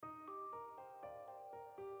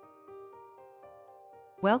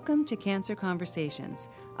Welcome to Cancer Conversations,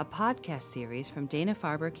 a podcast series from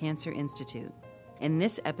Dana-Farber Cancer Institute. In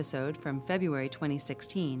this episode from February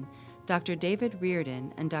 2016, Dr. David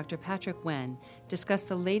Reardon and Dr. Patrick Wen discuss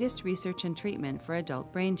the latest research and treatment for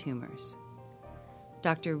adult brain tumors.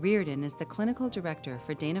 Dr. Reardon is the clinical director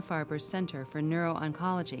for Dana-Farber's Center for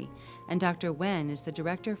Neuro-Oncology, and Dr. Wen is the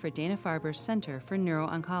director for Dana-Farber's Center for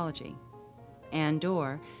Neuro-Oncology. Ann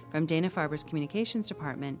Dorr, from Dana-Farber's Communications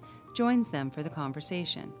Department, joins them for the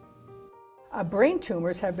conversation. Brain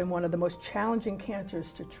tumors have been one of the most challenging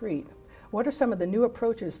cancers to treat. What are some of the new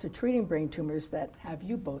approaches to treating brain tumors that have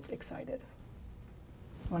you both excited?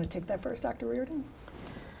 Want to take that first, Dr. Reardon?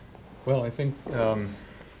 Well, I think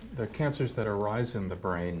the cancers that arise in the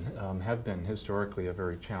brain have been historically a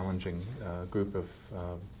very challenging group of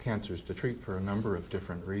cancers to treat for a number of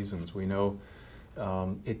different reasons. We know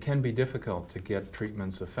it can be difficult to get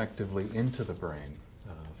treatments effectively into the brain.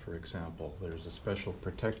 For example, there's a special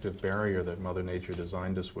protective barrier that Mother Nature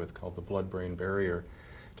designed us with called the blood-brain barrier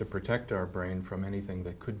to protect our brain from anything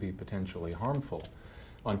that could be potentially harmful.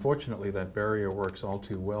 Unfortunately, that barrier works all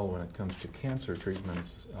too well when it comes to cancer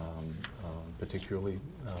treatments, particularly,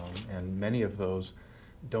 and many of those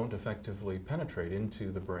don't effectively penetrate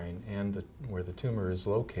into the brain and where the tumor is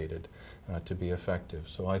located to be effective.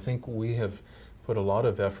 So I think we have put a lot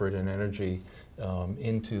of effort and energy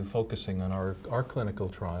into focusing on our clinical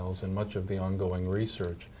trials and much of the ongoing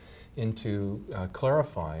research into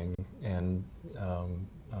clarifying and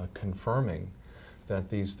confirming that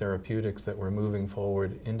these therapeutics that we're moving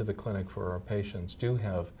forward into the clinic for our patients do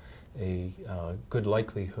have a good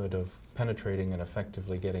likelihood of penetrating and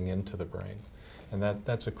effectively getting into the brain. And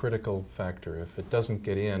that's a critical factor. If it doesn't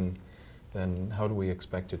get in, then how do we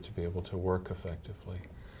expect it to be able to work effectively?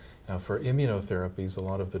 Now, for immunotherapies, a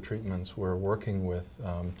lot of the treatments we're working with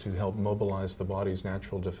to help mobilize the body's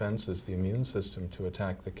natural defenses, the immune system, to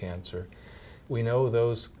attack the cancer, we know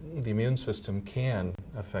the immune system can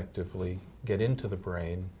effectively get into the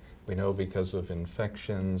brain. We know because of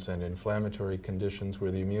infections and inflammatory conditions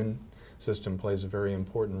where the immune system plays a very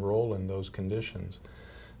important role in those conditions,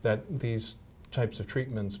 that these types of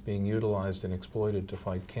treatments being utilized and exploited to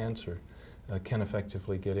fight cancer can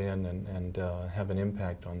effectively get in and have an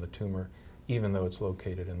impact on the tumor, even though it's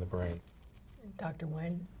located in the brain. Dr.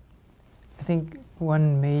 Wen? I think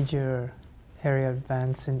one major area of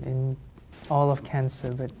advance in all of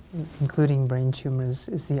cancer, but including brain tumors,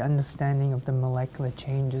 is the understanding of the molecular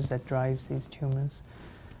changes that drives these tumors.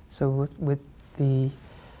 So with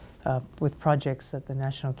projects that the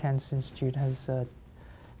National Cancer Institute has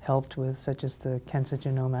helped with, such as the Cancer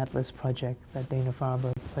Genome Atlas project that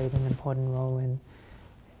Dana-Farber played an important role in,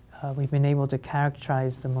 we've been able to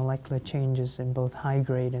characterize the molecular changes in both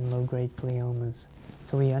high-grade and low-grade gliomas.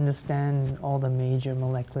 So we understand all the major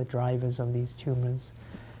molecular drivers of these tumors.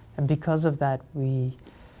 And because of that, we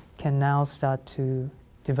can now start to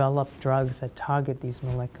develop drugs that target these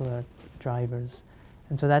molecular drivers.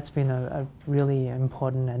 And so that's been a really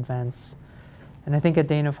important advance. And I think at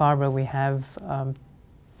Dana-Farber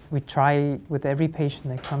we try with every patient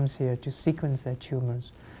that comes here to sequence their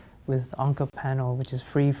tumors with OncoPanel, which is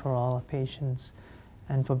free for all our patients.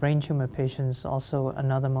 And for brain tumor patients, also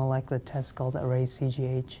another molecular test called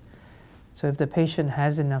Array-CGH. So if the patient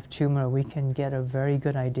has enough tumor, we can get a very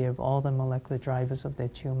good idea of all the molecular drivers of their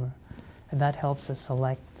tumor. And that helps us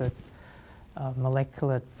select the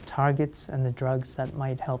molecular targets and the drugs that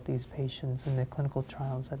might help these patients in their clinical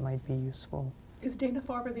trials that might be useful. Is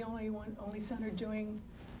Dana-Farber the only center doing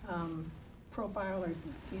profile or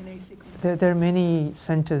DNA sequencing? There are many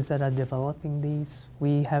centers that are developing these.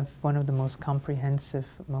 We have one of the most comprehensive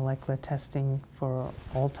molecular testing for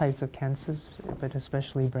all types of cancers, but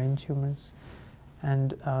especially brain tumors.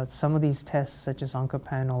 And some of these tests, such as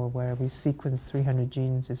OncoPanel, where we sequence 300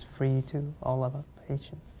 genes, is free to all of our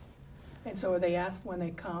patients. And so are they asked when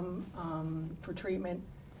they come for treatment,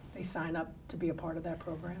 they sign up to be a part of that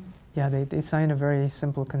program? Yeah, they sign a very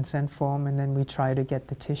simple consent form, and then we try to get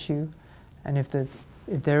the tissue. And if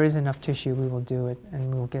there is enough tissue, we will do it,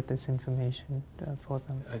 and we will get this information for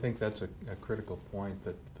them. I think that's a critical point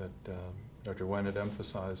that Dr. Wen had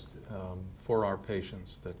emphasized for our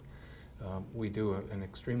patients, that we do an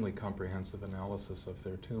extremely comprehensive analysis of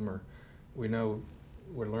their tumor. We know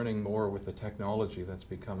we're learning more with the technology that's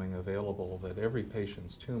becoming available that every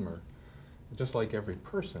patient's tumor, just like every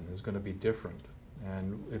person, is going to be different.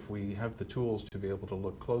 And if we have the tools to be able to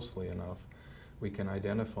look closely enough, we can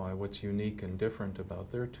identify what's unique and different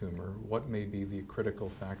about their tumor, what may be the critical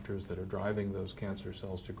factors that are driving those cancer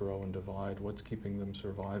cells to grow and divide, what's keeping them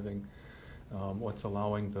surviving, what's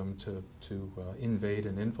allowing them to invade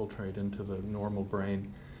and infiltrate into the normal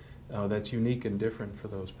brain. that's unique and different for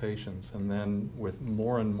those patients. And then with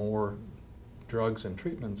more and more drugs and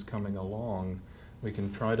treatments coming along, we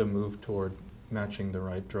can try to move toward matching the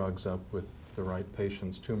right drugs up with the right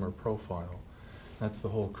patient's tumor profile. That's the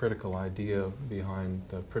whole critical idea behind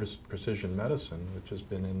precision medicine, which has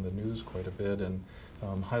been in the news quite a bit and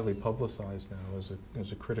highly publicized now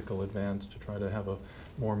as a critical advance to try to have a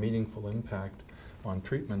more meaningful impact on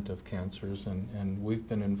treatment of cancers. And we've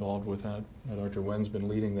been involved with that. Dr. Wen's been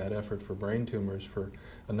leading that effort for brain tumors for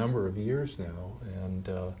a number of years now. And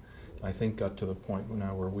I think got to the point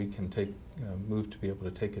now where we can move to be able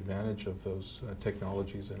to take advantage of those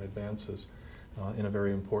technologies and advances in a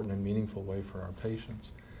very important and meaningful way for our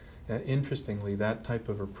patients. Interestingly, that type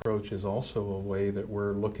of approach is also a way that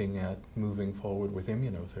we're looking at moving forward with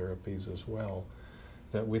immunotherapies as well.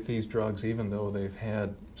 That with these drugs, even though they've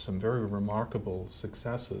had some very remarkable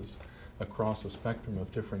successes across a spectrum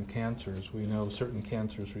of different cancers, we know certain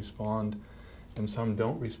cancers respond and some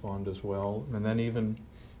don't respond as well. And then even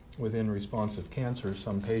within responsive cancers,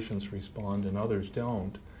 some patients respond and others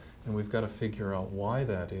don't. And we've got to figure out why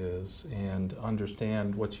that is and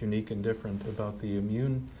understand what's unique and different about the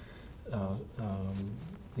immune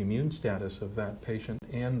status of that patient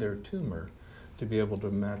and their tumor to be able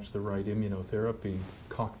to match the right immunotherapy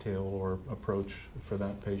cocktail or approach for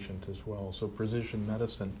that patient as well. So precision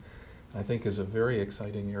medicine, I think, is a very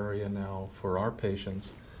exciting area now for our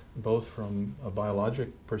patients, both from a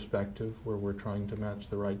biologic perspective, where we're trying to match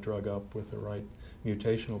the right drug up with the right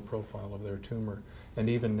mutational profile of their tumor, and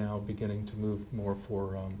even now beginning to move more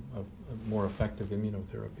for more effective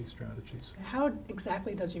immunotherapy strategies. How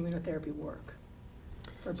exactly does immunotherapy work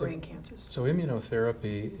for brain cancers? So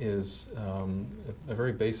immunotherapy is a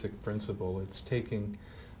very basic principle. It's taking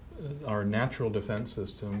our natural defense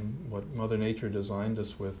system, what Mother Nature designed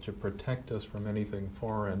us with to protect us from anything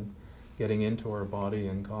foreign getting into our body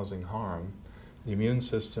and causing harm. The immune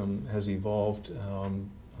system has evolved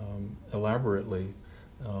elaborately,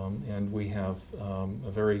 and we have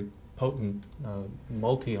a very potent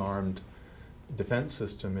multi-armed defense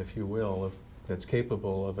system, if you will, that's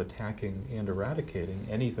capable of attacking and eradicating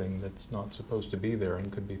anything that's not supposed to be there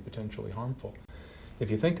and could be potentially harmful.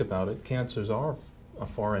 If you think about it, cancers are a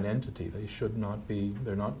foreign entity. They should not be,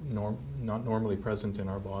 they're not normally present in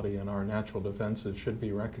our body, and our natural defenses should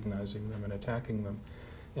be recognizing them and attacking them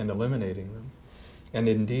and eliminating them. And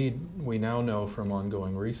indeed, we now know from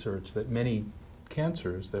ongoing research that many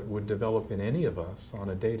cancers that would develop in any of us on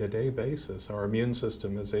a day-to-day basis, our immune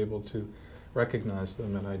system is able to recognize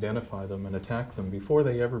them and identify them and attack them before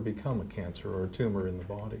they ever become a cancer or a tumor in the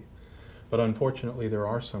body. But unfortunately, there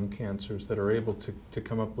are some cancers that are able to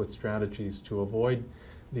come up with strategies to avoid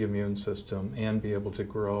the immune system and be able to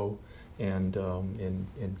grow, and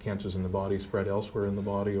in cancers in the body spread elsewhere in the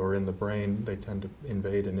body or in the brain, they tend to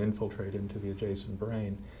invade and infiltrate into the adjacent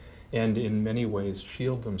brain, and in many ways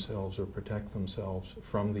shield themselves or protect themselves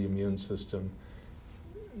from the immune system,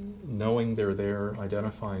 knowing they're there,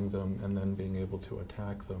 identifying them, and then being able to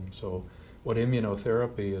attack them. So what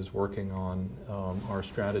immunotherapy is working on are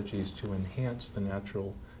strategies to enhance the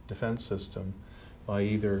natural defense system by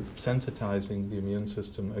either sensitizing the immune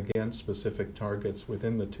system against specific targets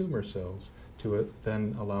within the tumor cells to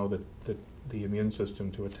then allow the immune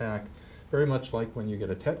system to attack, very much like when you get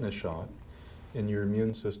a tetanus shot and your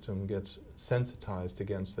immune system gets sensitized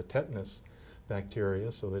against the tetanus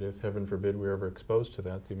bacteria, so that if, heaven forbid, we're ever exposed to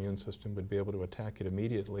that, the immune system would be able to attack it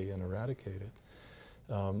immediately and eradicate it.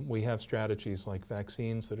 We have strategies like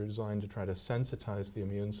vaccines that are designed to try to sensitize the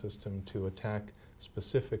immune system to attack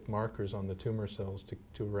specific markers on the tumor cells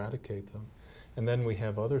to eradicate them. And then we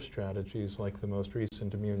have other strategies like the most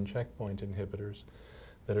recent immune checkpoint inhibitors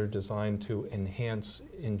that are designed to enhance,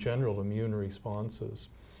 in general, immune responses.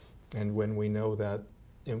 And when we know that,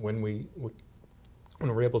 and when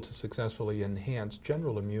we're able to successfully enhance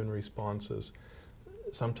general immune responses,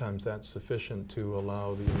 sometimes that's sufficient to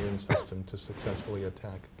allow the immune system to successfully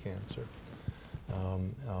attack cancer.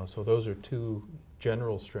 So those are two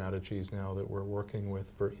general strategies now that we're working with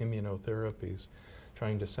for immunotherapies,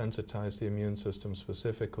 trying to sensitize the immune system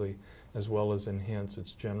specifically, as well as enhance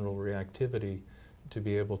its general reactivity to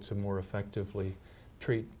be able to more effectively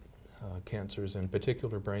treat cancers, in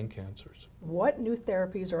particular brain cancers. What new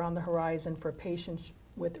therapies are on the horizon for patients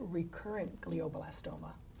with recurrent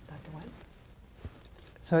glioblastoma? Dr. Wen?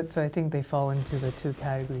 So I think they fall into the two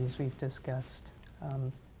categories we've discussed.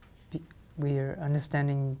 We are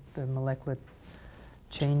understanding the molecular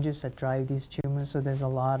changes that drive these tumors, so there's a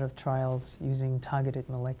lot of trials using targeted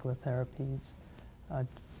molecular therapies,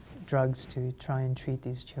 drugs to try and treat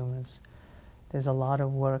these tumors. There's a lot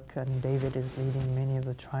of work, and David is leading many of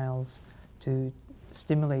the trials to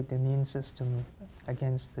stimulate the immune system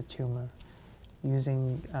against the tumor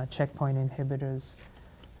using checkpoint inhibitors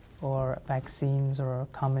or vaccines or a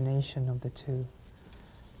combination of the two.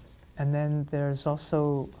 And then there's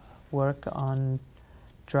also work on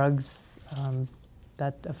drugs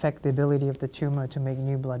that affect the ability of the tumor to make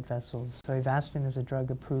new blood vessels. So Avastin is a drug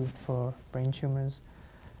approved for brain tumors,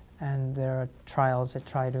 and there are trials that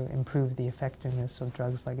try to improve the effectiveness of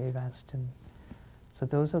drugs like Avastin. So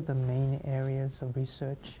those are the main areas of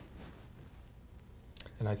research.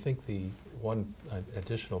 And I think the one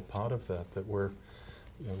additional part of that we're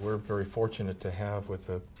very fortunate to have with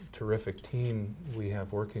a terrific team we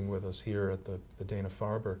have working with us here at the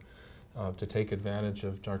Dana-Farber to take advantage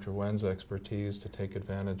of Dr. Wen's expertise, to take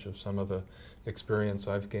advantage of some of the experience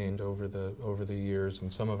I've gained over the years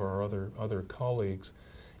and some of our other colleagues,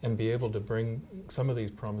 and be able to bring some of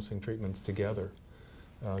these promising treatments together.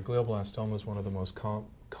 Glioblastoma is one of the most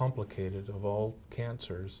complicated of all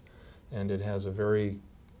cancers, and it has a very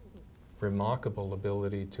remarkable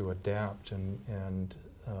ability to adapt and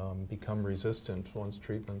become resistant once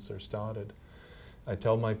treatments are started. I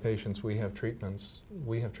tell my patients we have treatments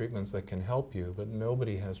that can help you, but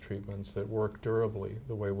nobody has treatments that work durably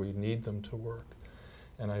the way we need them to work.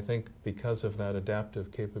 And I think because of that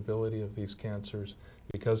adaptive capability of these cancers,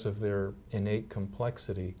 because of their innate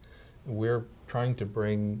complexity, we're trying to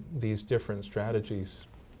bring these different strategies,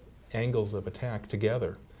 angles of attack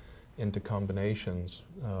together into combinations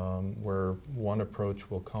where one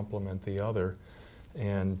approach will complement the other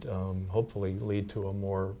and hopefully lead to a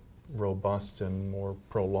more robust and more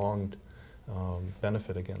prolonged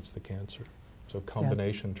benefit against the cancer. So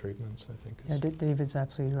combination treatments, I think. Yeah, David's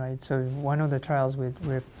absolutely right. So one of the trials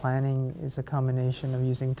we're planning is a combination of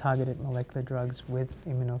using targeted molecular drugs with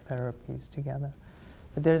immunotherapies together.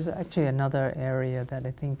 But there's actually another area that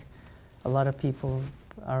I think a lot of people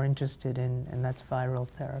are interested in, and that's viral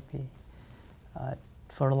therapy.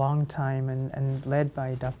 For a long time, and led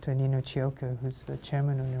by Dr. Nino Chioka, who's the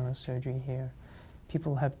chairman of neurosurgery here,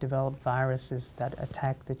 people have developed viruses that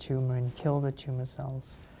attack the tumor and kill the tumor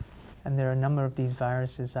cells. And there are a number of these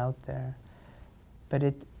viruses out there. But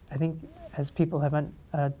I think as people have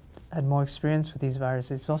had more experience with these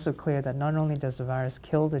viruses, it's also clear that not only does the virus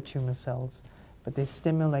kill the tumor cells, but they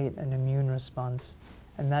stimulate an immune response.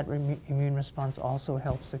 And that immune response also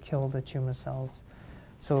helps to kill the tumor cells.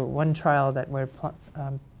 So one trial that we're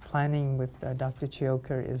planning with Dr.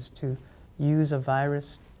 Chioka is to use a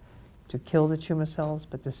virus to kill the tumor cells,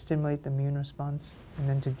 but to stimulate the immune response, and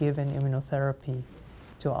then to give an immunotherapy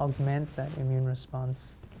to augment that immune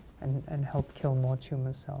response and help kill more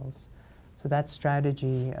tumor cells. So that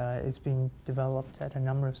strategy is being developed at a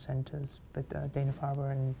number of centers, but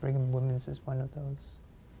Dana-Farber and Brigham Women's is one of those.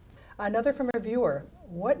 Another from a viewer: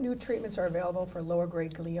 what new treatments are available for lower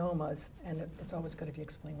grade gliomas? And it's always good if you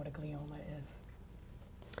explain what a glioma is.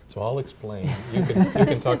 So I'll explain. You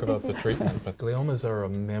can talk about the treatment, but gliomas are a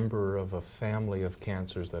member of a family of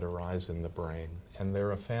cancers that arise in the brain. And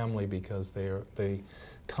they're a family because they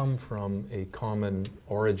come from a common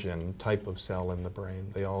origin type of cell in the brain.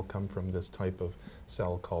 They all come from this type of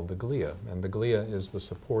cell called the glia. And the glia is the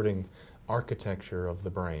supporting architecture of the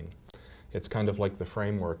brain. It's kind of like the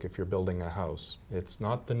framework if you're building a house. It's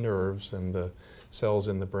not the nerves and the cells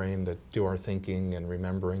in the brain that do our thinking and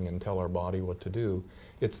remembering and tell our body what to do.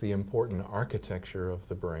 It's the important architecture of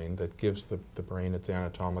the brain that gives the brain its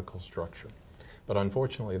anatomical structure. But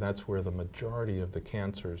unfortunately, that's where the majority of the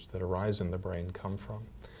cancers that arise in the brain come from.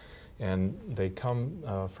 And they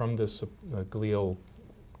come from this glial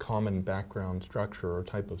common background structure or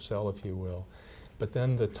type of cell, if you will. But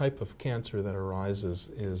then the type of cancer that arises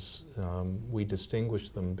is, we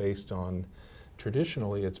distinguish them based on,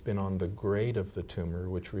 traditionally it's been on the grade of the tumor,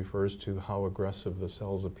 which refers to how aggressive the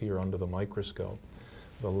cells appear under the microscope.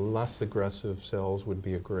 The less aggressive cells would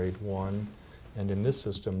be a grade 1, and in this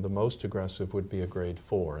system the most aggressive would be a grade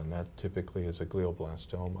 4, and that typically is a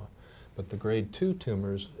glioblastoma. But the grade 2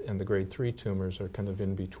 tumors and the grade 3 tumors are kind of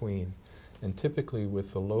in between. And typically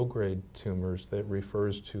with the low-grade tumors, that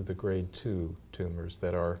refers to the grade 2 tumors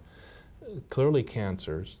that are clearly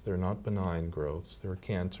cancers. They're not benign growths, they're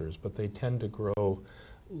cancers, but they tend to grow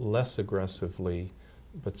less aggressively,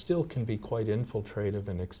 but still can be quite infiltrative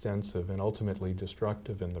and extensive and ultimately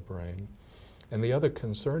destructive in the brain. And the other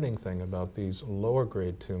concerning thing about these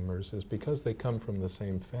lower-grade tumors is because they come from the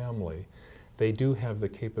same family, they do have the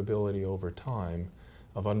capability over time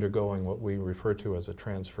of undergoing what we refer to as a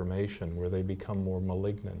transformation, where they become more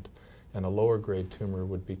malignant. And a lower grade tumor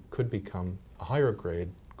could become a higher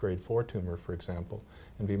grade 4 tumor, for example,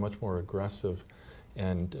 and be much more aggressive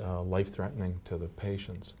and life-threatening to the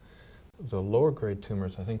patients. the lower grade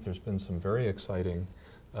tumors, I think there's been some very exciting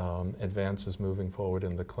advances moving forward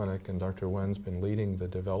in the clinic, and Dr. Wen's been leading the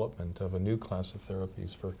development of a new class of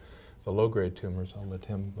therapies for the low grade tumors. I'll let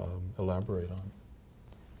him elaborate on.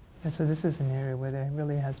 Yeah, so this is an area where there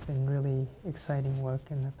really has been really exciting work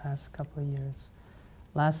in the past couple of years.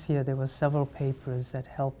 Last year there were several papers that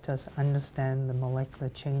helped us understand the molecular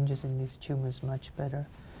changes in these tumors much better.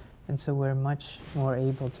 And so we're much more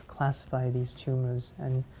able to classify these tumors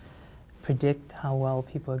and predict how well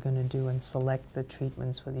people are going to do and select the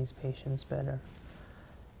treatments for these patients better.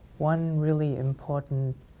 One really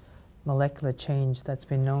important molecular change that's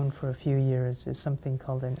been known for a few years is something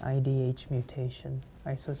called an IDH mutation,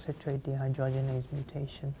 isocitrate dehydrogenase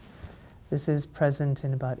mutation. This is present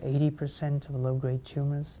in about 80% of low-grade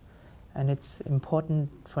tumors, and it's important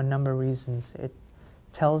for a number of reasons. It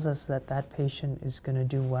tells us that that patient is going to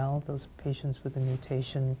do well. Those patients with the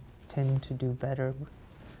mutation tend to do better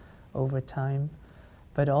over time,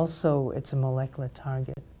 but also it's a molecular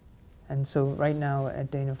target. And so right now at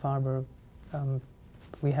Dana-Farber,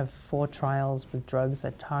 we have 4 trials with drugs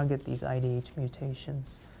that target these IDH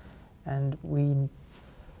mutations. And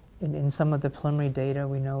in some of the preliminary data,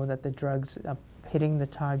 we know that the drugs are hitting the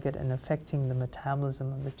target and affecting the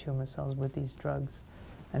metabolism of the tumor cells with these drugs.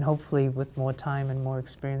 And hopefully with more time and more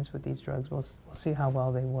experience with these drugs, we'll see how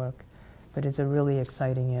well they work. But it's a really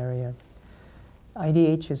exciting area.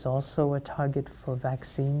 IDH is also a target for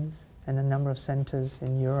vaccines, and a number of centers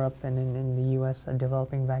in Europe and in the US are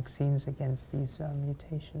developing vaccines against these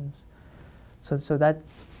mutations. So that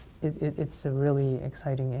it's a really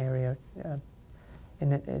exciting area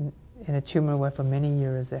in a tumor where for many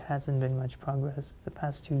years there hasn't been much progress. The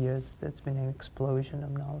past 2 years there's been an explosion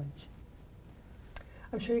of knowledge.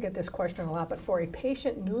 I'm sure you get this question a lot, but for a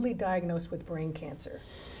patient newly diagnosed with brain cancer,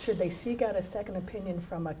 should they seek out a second opinion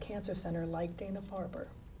from a cancer center like Dana-Farber?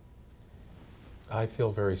 I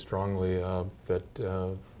feel very strongly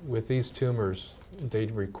that with these tumors, they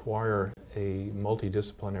require a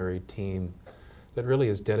multidisciplinary team that really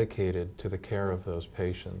is dedicated to the care of those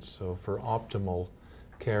patients. So for optimal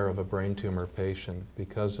care of a brain tumor patient,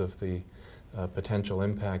 because of the potential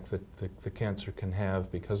impact that the cancer can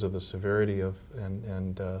have, because of the severity of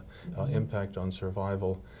and impact on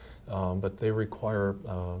survival, but they require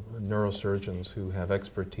neurosurgeons who have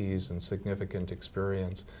expertise and significant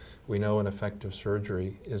experience. We know an effective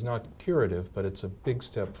surgery is not curative, but it's a big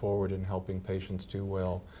step forward in helping patients do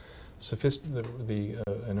well.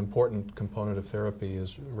 An important component of therapy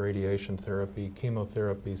is radiation therapy,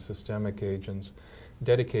 chemotherapy, systemic agents.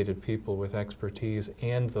 Dedicated people with expertise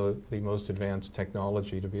and the most advanced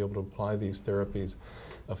technology to be able to apply these therapies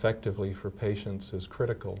effectively for patients is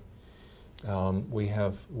critical.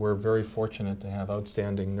 We're very fortunate to have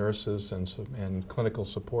outstanding nurses and clinical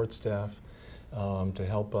support staff to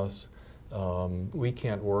help us. We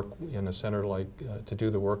can't work in a center like to do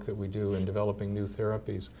the work that we do in developing new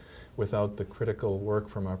therapies without the critical work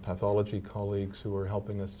from our pathology colleagues who are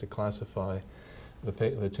helping us to classify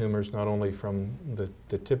the tumors, not only from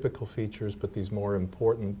the typical features, but these more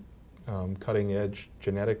important cutting-edge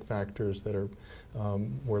genetic factors that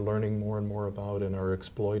we're learning more and more about and are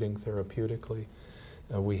exploiting therapeutically.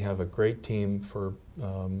 We have a great team for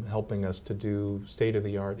helping us to do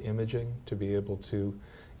state-of-the-art imaging, to be able to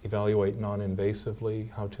evaluate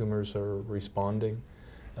non-invasively how tumors are responding.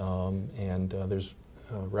 There's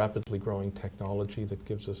rapidly growing technology that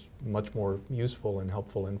gives us much more useful and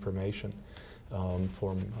helpful information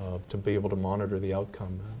to be able to monitor the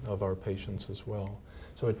outcome of our patients as well.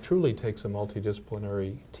 So it truly takes a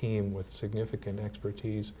multidisciplinary team with significant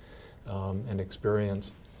expertise and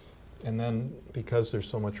experience. And then because there's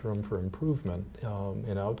so much room for improvement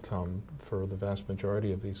in outcome for the vast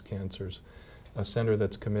majority of these cancers, a center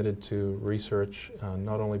that's committed to research,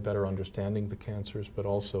 not only better understanding the cancers, but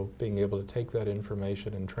also being able to take that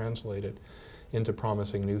information and translate it into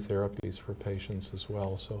promising new therapies for patients as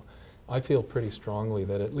well. So I feel pretty strongly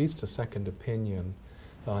that at least a second opinion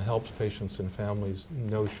helps patients and families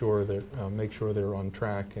make sure they're on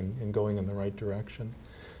track and going in the right direction.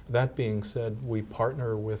 That being said, we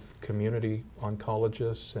partner with community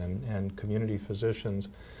oncologists and community physicians,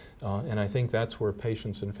 and I think that's where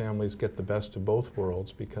patients and families get the best of both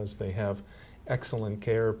worlds, because they have excellent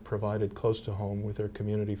care provided close to home with their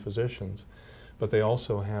community physicians, but they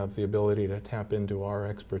also have the ability to tap into our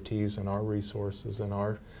expertise and our resources and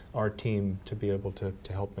our team to be able to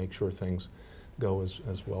help make sure things go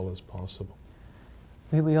as well as possible.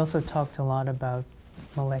 We also talked a lot about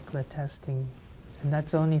molecular testing, and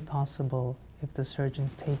that's only possible if the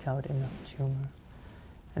surgeons take out enough tumor.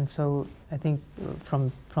 And so I think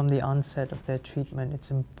from the onset of their treatment, it's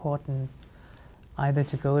important either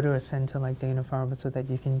to go to a center like Dana-Farber so that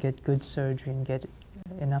you can get good surgery and get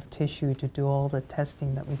enough tissue to do all the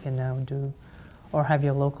testing that we can now do, or have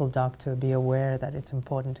your local doctor be aware that it's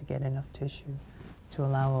important to get enough tissue to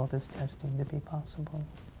allow all this testing to be possible.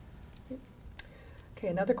 Okay,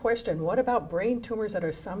 another question. What about brain tumors that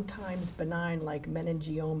are sometimes benign, like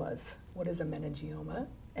meningiomas? What is a meningioma?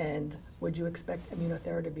 And would you expect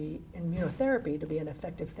immunotherapy to be an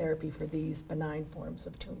effective therapy for these benign forms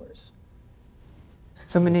of tumors?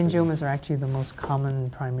 So meningiomas are actually the most common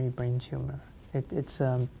primary brain tumor. It's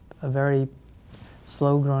a very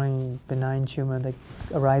slow-growing benign tumor that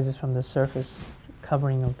arises from the surface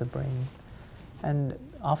covering of the brain. And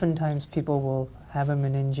oftentimes people will have a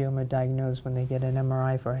meningioma diagnosed when they get an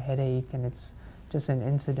MRI for a headache, and it's just an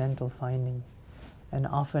incidental finding. And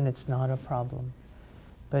often it's not a problem.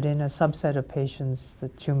 But in a subset of patients, the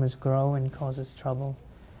tumors grow and causes trouble.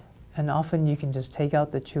 And often you can just take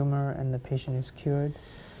out the tumor and the patient is cured.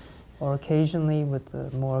 Or occasionally, with the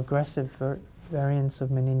more aggressive variants of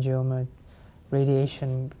meningioma,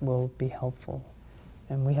 radiation will be helpful.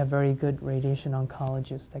 And we have very good radiation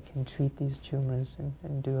oncologists that can treat these tumors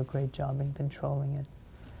and do a great job in controlling it.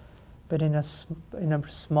 But in a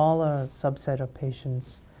smaller subset of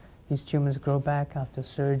patients, these tumors grow back after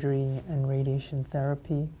surgery and radiation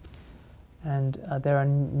therapy. And there are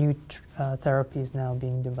new therapies now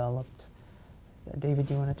being developed. David,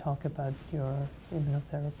 do you want to talk about your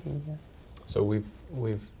immunotherapy here? So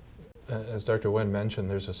we've as Dr. Wen mentioned,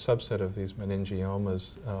 there's a subset of these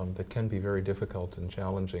meningiomas that can be very difficult and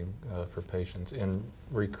challenging for patients and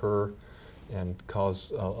recur and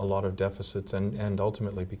cause a lot of deficits and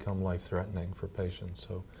ultimately become life-threatening for patients.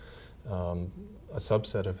 So a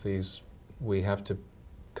subset of these we have to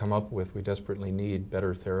come up with. We desperately need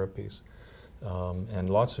better therapies. And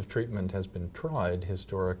lots of treatment has been tried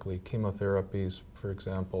historically, chemotherapies, for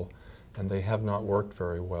example, and they have not worked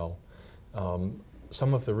very well.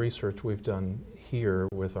 Some of the research we've done here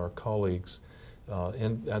with our colleagues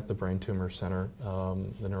at the Brain Tumor Center,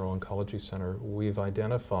 the Neuro-Oncology Center, we've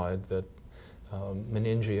identified that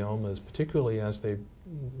meningiomas, particularly as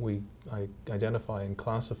we identify and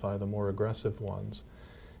classify the more aggressive ones,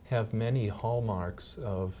 have many hallmarks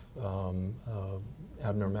of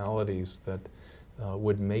abnormalities that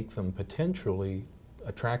would make them potentially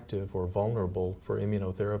attractive or vulnerable for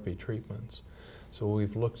immunotherapy treatments. So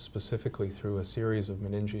we've looked specifically through a series of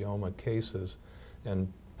meningioma cases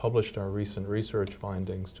and published our recent research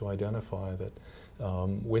findings to identify that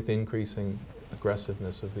with increasing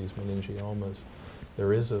aggressiveness of these meningiomas,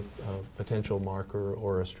 there is a potential marker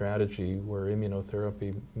or a strategy where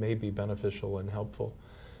immunotherapy may be beneficial and helpful.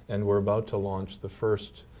 And we're about to launch the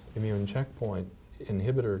first immune checkpoint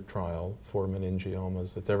inhibitor trial for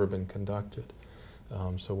meningiomas that's ever been conducted.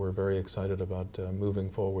 So we're very excited about moving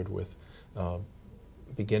forward with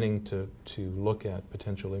beginning to look at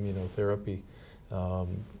potential immunotherapy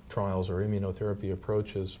trials or immunotherapy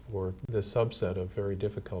approaches for this subset of very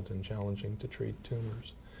difficult and challenging to treat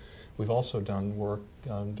tumors. We've also done work,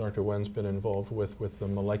 Dr. Wen's been involved with the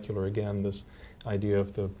molecular, again, this idea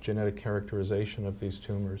of the genetic characterization of these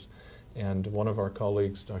tumors. And one of our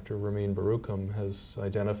colleagues, Dr. Ramin Baroukham, has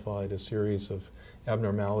identified a series of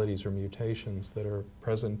abnormalities or mutations that are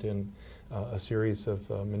present in a series of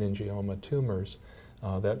meningioma tumors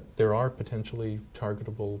that there are potentially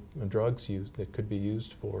targetable drugs that could be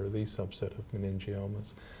used for these subset of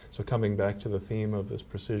meningiomas. So coming back to the theme of this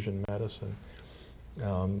precision medicine,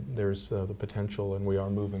 there's the potential, and we are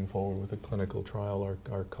moving forward with a clinical trial.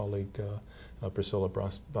 Our colleague Priscilla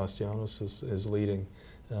Bastianos is leading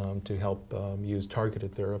to help use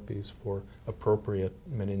targeted therapies for appropriate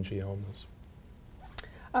meningiomas.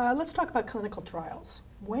 Let's talk about clinical trials.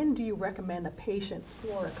 When do you recommend a patient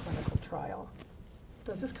for a clinical trial?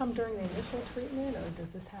 Does this come during the initial treatment, or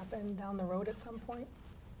does this happen down the road at some point?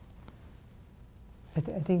 I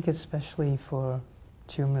think especially for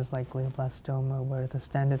tumors like glioblastoma, where the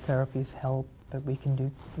standard therapies help, but we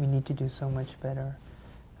need to do so much better.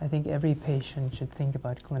 I think every patient should think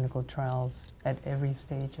about clinical trials at every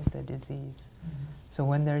stage of their disease. Mm-hmm. So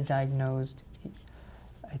when they're diagnosed,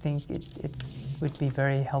 I think it would be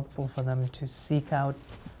very helpful for them to seek out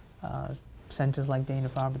centers like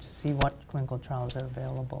Dana-Farber to see what clinical trials are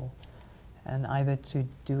available, and either to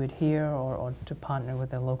do it here or to partner with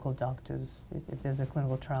their local doctors if there's a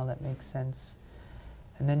clinical trial that makes sense.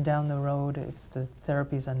 And then down the road, if the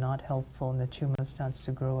therapies are not helpful and the tumor starts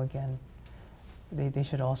to grow again, they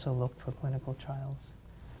should also look for clinical trials.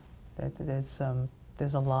 There's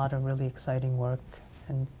a lot of really exciting work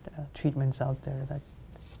and treatments out there that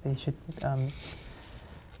they should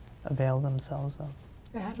avail themselves of.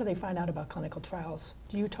 And how do they find out about clinical trials?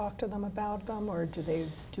 Do you talk to them about them, or do they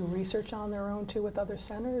do research on their own too with other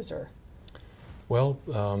centers? Or? Well,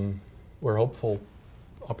 we're hopeful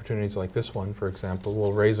opportunities like this one, for example,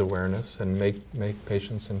 will raise awareness and make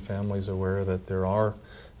patients and families aware that there are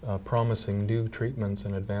promising new treatments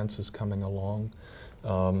and advances coming along.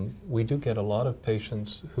 We do get a lot of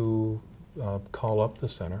patients who call up the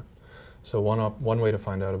center. So one way to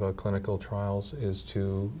find out about clinical trials is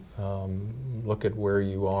to look at where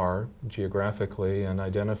you are geographically and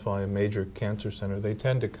identify a major cancer center. They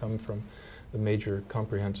tend to come from the major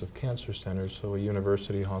comprehensive cancer centers, so a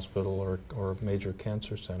university hospital or a major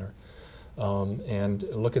cancer center, and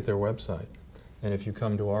look at their website. And if you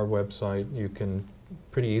come to our website, you can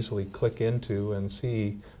pretty easily click into and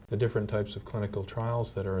see the different types of clinical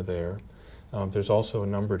trials that are there. There's also a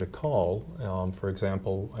number to call. For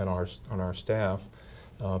example, on our staff,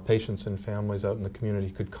 patients and families out in the community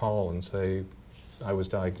could call and say, I was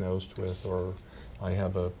diagnosed with, or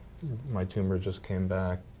my tumor just came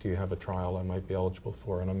back. Do you have a trial I might be eligible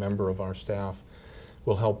for? And a member of our staff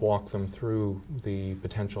will help walk them through the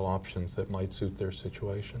potential options that might suit their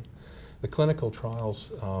situation. The clinical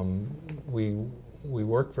trials, we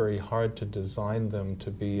work very hard to design them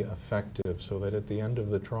to be effective so that at the end of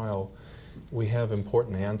the trial, we have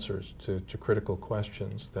important answers to critical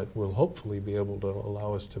questions that will hopefully be able to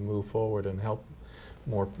allow us to move forward and help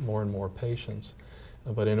more and more patients.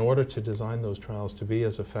 But in order to design those trials to be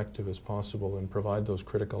as effective as possible and provide those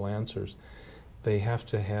critical answers, they have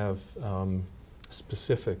to have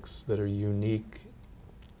specifics that are unique,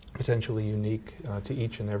 potentially unique to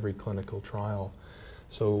each and every clinical trial.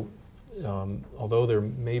 So although there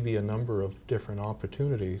may be a number of different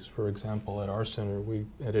opportunities, for example, at our center, we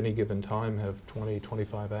at any given time have 20,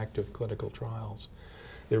 25 active clinical trials.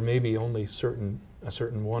 There may be only a certain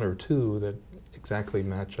one or two that exactly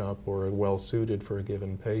match up or are well suited for a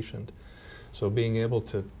given patient. So being able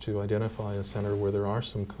to identify a center where there are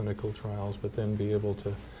some clinical trials, but then be able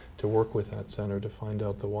to work with that center to find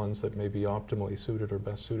out the ones that may be optimally suited or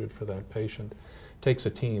best suited for that patient takes a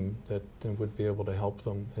team that would be able to help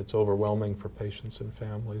them. It's overwhelming for patients and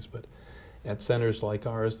families, but at centers like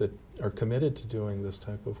ours that are committed to doing this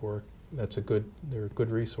type of work, there are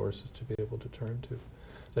good resources to be able to turn to.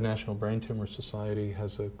 The National Brain Tumor Society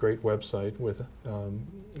has a great website with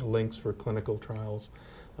links for clinical trials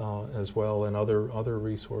as well, and other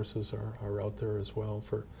resources are out there as well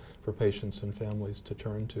for patients and families to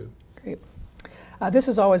turn to. Great. This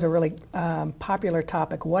is always a really popular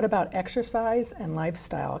topic. What about exercise and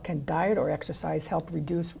lifestyle? Can diet or exercise help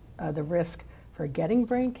reduce the risk for getting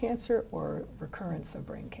brain cancer or recurrence of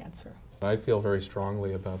brain cancer? I feel very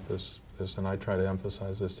strongly about this, and I try to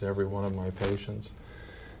emphasize this to every one of my patients,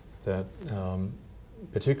 that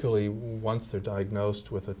particularly once they're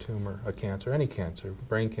diagnosed with a tumor, a cancer, any cancer,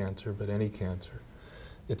 brain cancer, but any cancer,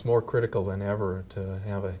 it's more critical than ever to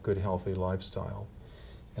have a good, healthy lifestyle.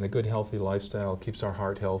 And a good, healthy lifestyle keeps our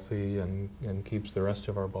heart healthy and keeps the rest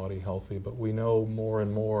of our body healthy. But we know more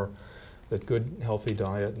and more that good, healthy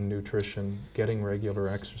diet and nutrition, getting regular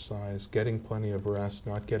exercise, getting plenty of rest,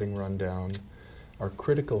 not getting run down, are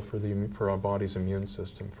critical for our body's immune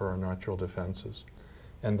system, for our natural defenses.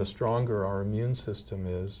 And the stronger our immune system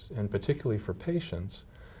is, and particularly for patients,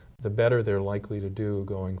 the better they're likely to do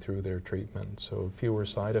going through their treatment. So fewer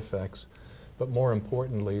side effects, but more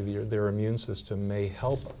importantly, their immune system may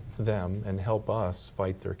help them and help us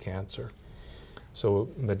fight their cancer. So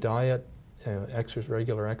the diet,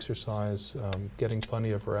 regular exercise, getting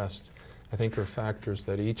plenty of rest, I think are factors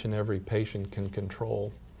that each and every patient can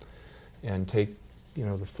control and take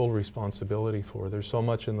the full responsibility for. There's so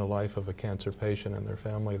much in the life of a cancer patient and their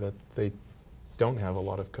family that they don't have a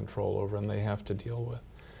lot of control over and they have to deal with.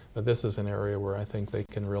 But this is an area where I think they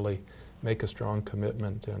can really make a strong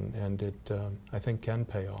commitment, and it, I think, can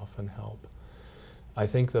pay off and help. I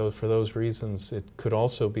think, though, for those reasons, it could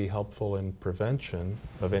also be helpful in prevention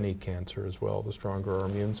of any cancer as well. The stronger our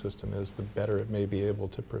immune system is, the better it may be able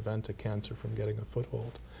to prevent a cancer from getting a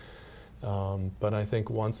foothold. But I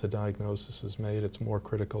think once the diagnosis is made, it's more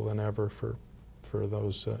critical than ever for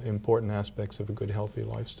those important aspects of a good, healthy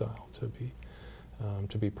lifestyle to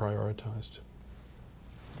be prioritized.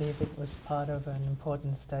 David was part of an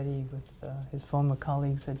important study with his former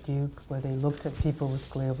colleagues at Duke, where they looked at people with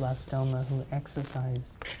glioblastoma who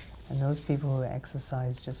exercised, and those people who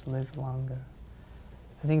exercise just live longer.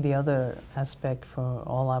 I think the other aspect for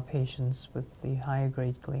all our patients with the higher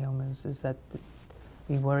grade gliomas is that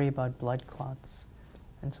we worry about blood clots.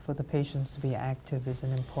 And so for the patients to be active is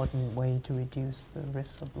an important way to reduce the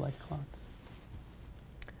risk of blood clots.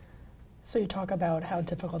 So you talk about how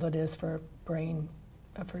difficult it is for brain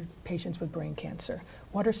for patients with brain cancer.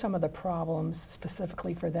 What are some of the problems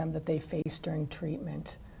specifically for them that they face during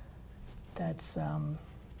treatment? That's and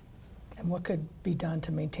what could be done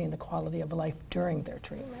to maintain the quality of life during their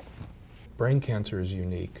treatment? Brain cancer is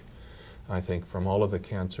unique, I think, from all of the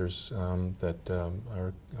cancers that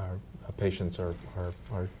our patients are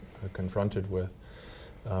confronted with.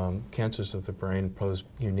 Cancers of the brain pose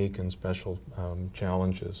unique and special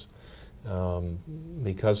challenges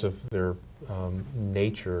because of their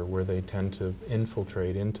nature, where they tend to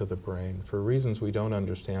infiltrate into the brain. For reasons we don't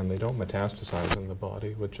understand, they don't metastasize in the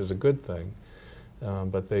body, which is a good thing,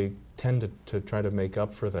 but they tend to try to make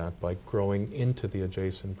up for that by growing into the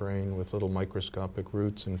adjacent brain with little microscopic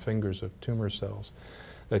roots and fingers of tumor cells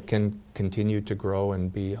that can continue to grow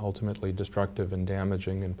and be ultimately destructive and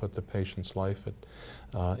damaging and put the patient's life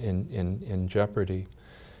in jeopardy.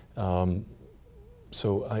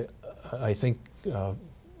 So I think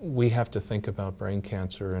we have to think about brain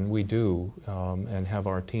cancer, and we do, and have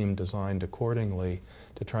our team designed accordingly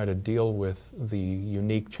to try to deal with the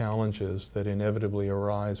unique challenges that inevitably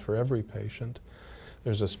arise for every patient.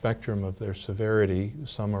 There's a spectrum of their severity.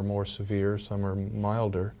 Some are more severe, some are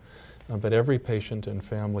milder. But every patient and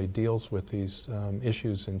family deals with these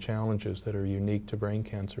issues and challenges that are unique to brain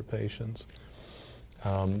cancer patients.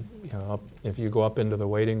 If you go up into the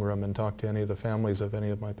waiting room and talk to any of the families of any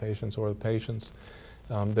of my patients or the patients,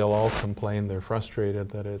 they'll all complain they're frustrated,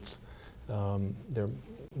 that it's their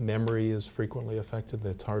memory is frequently affected, that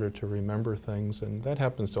it's harder to remember things, and that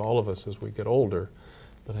happens to all of us as we get older.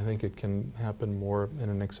 But I think it can happen more in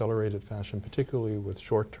an accelerated fashion, particularly with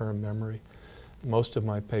short-term memory. Most of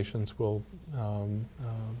my patients will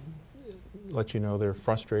let you know they're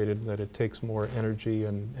frustrated, that it takes more energy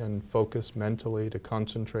and focus mentally to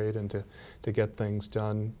concentrate and to get things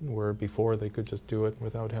done, where before they could just do it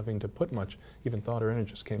without having to put much, even thought or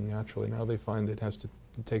energy just came naturally. Now they find it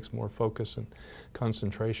takes more focus and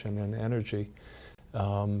concentration and energy.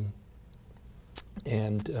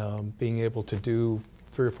 Being able to do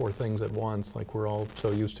 3 or 4 things at once, like we're all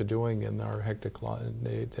so used to doing in our hectic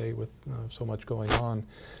day with so much going on.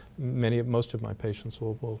 Most of my patients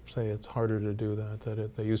will say it's harder to do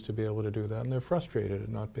that they used to be able to do that, and they're frustrated at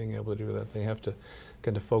not being able to do that. They have to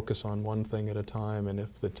kind of focus on one thing at a time, and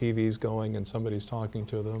if the TV's going and somebody's talking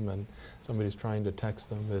to them and somebody's trying to text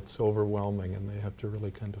them, it's overwhelming, and they have to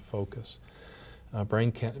really kind of focus.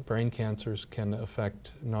 Brain cancers can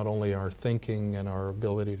affect not only our thinking and our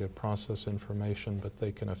ability to process information, but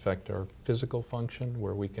they can affect our physical function,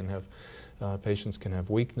 where we can have patients can have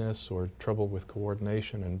weakness or trouble with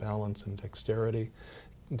coordination and balance and dexterity.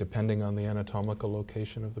 Depending on the anatomical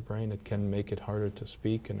location of the brain, it can make it harder to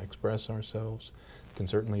speak and express ourselves. It can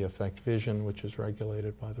certainly affect vision, which is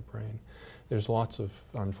regulated by the brain. There's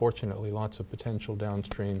unfortunately, lots of potential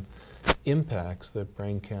downstream impacts that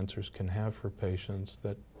brain cancers can have for patients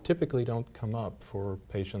that typically don't come up for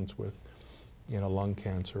patients with, lung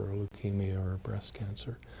cancer or leukemia or breast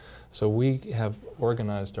cancer. So we have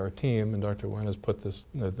organized our team, and Dr. Wen has put this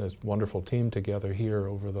wonderful team together here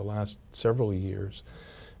over the last several years,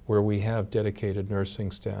 where we have dedicated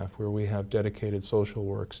nursing staff, where we have dedicated social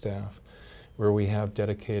work staff, where we have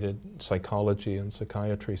dedicated psychology and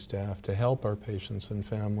psychiatry staff to help our patients and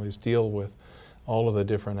families deal with all of the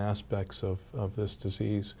different aspects of this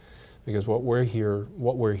disease. Because what we're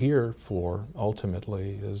here for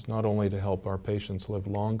ultimately is not only to help our patients live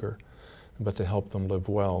longer, but to help them live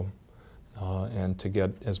well, and to get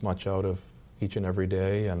as much out of each and every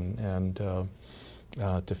day, and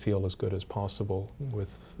to feel as good as possible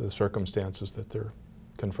with the circumstances that they're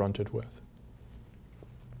confronted with.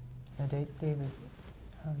 David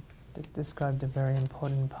described a very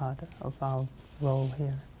important part of our role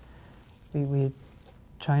here. We're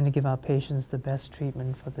trying to give our patients the best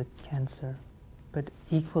treatment for the cancer, but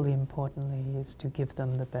equally importantly is to give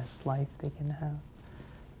them the best life they can have.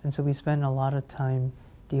 And so we spend a lot of time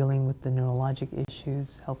dealing with the neurologic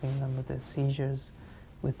issues, helping them with their seizures,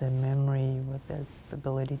 with their memory, with their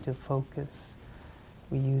ability to focus.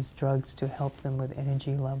 We use drugs to help them with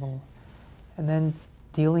energy level. And then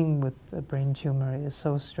dealing with a brain tumor is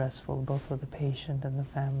so stressful, both for the patient and the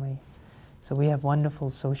family. So we have wonderful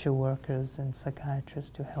social workers and psychiatrists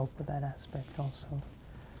to help with that aspect also.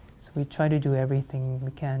 So we try to do everything we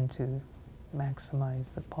can to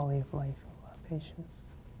maximize the quality of life of our patients.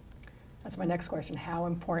 That's my next question. How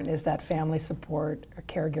important is that family support or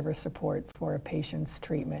caregiver support for a patient's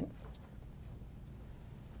treatment?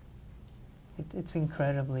 It's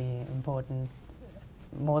incredibly important,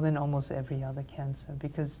 more than almost every other cancer,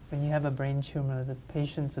 because when you have a brain tumor, the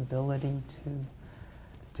patient's ability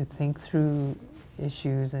to think through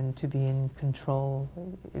issues and to be in control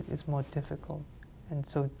is more difficult. And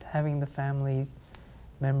so having the family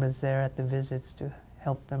members there at the visits to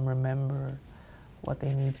help them remember what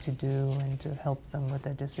they need to do and to help them with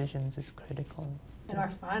their decisions is critical. And our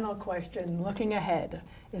final question, looking ahead,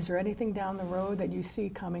 is there anything down the road that you see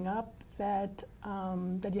coming up that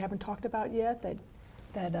that you haven't talked about yet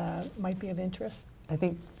that might be of interest? I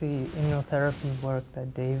think the immunotherapy work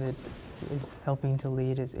that David is helping to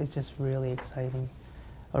lead is just really exciting.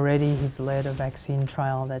 Already he's led a vaccine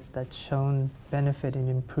trial that's shown benefit in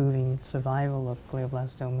improving survival of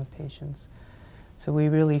glioblastoma patients. So we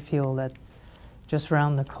really feel that just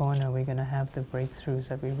around the corner we're going to have the breakthroughs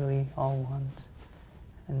that we really all want.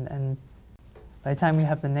 And by the time we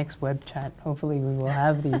have the next web chat, hopefully we will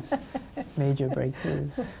have these major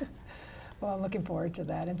breakthroughs. Well, I'm looking forward to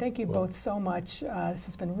that. And thank you both so much. This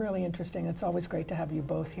has been really interesting. It's always great to have you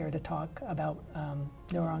both here to talk about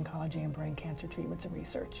neuro-oncology and brain cancer treatments and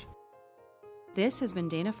research. This has been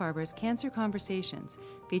Dana-Farber's Cancer Conversations,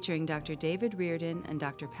 featuring Dr. David Reardon and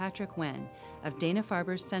Dr. Patrick Wen of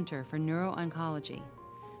Dana-Farber's Center for Neuro-Oncology.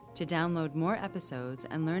 To download more episodes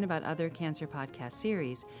and learn about other cancer podcast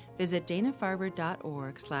series, visit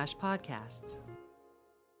danafarber.org/podcasts.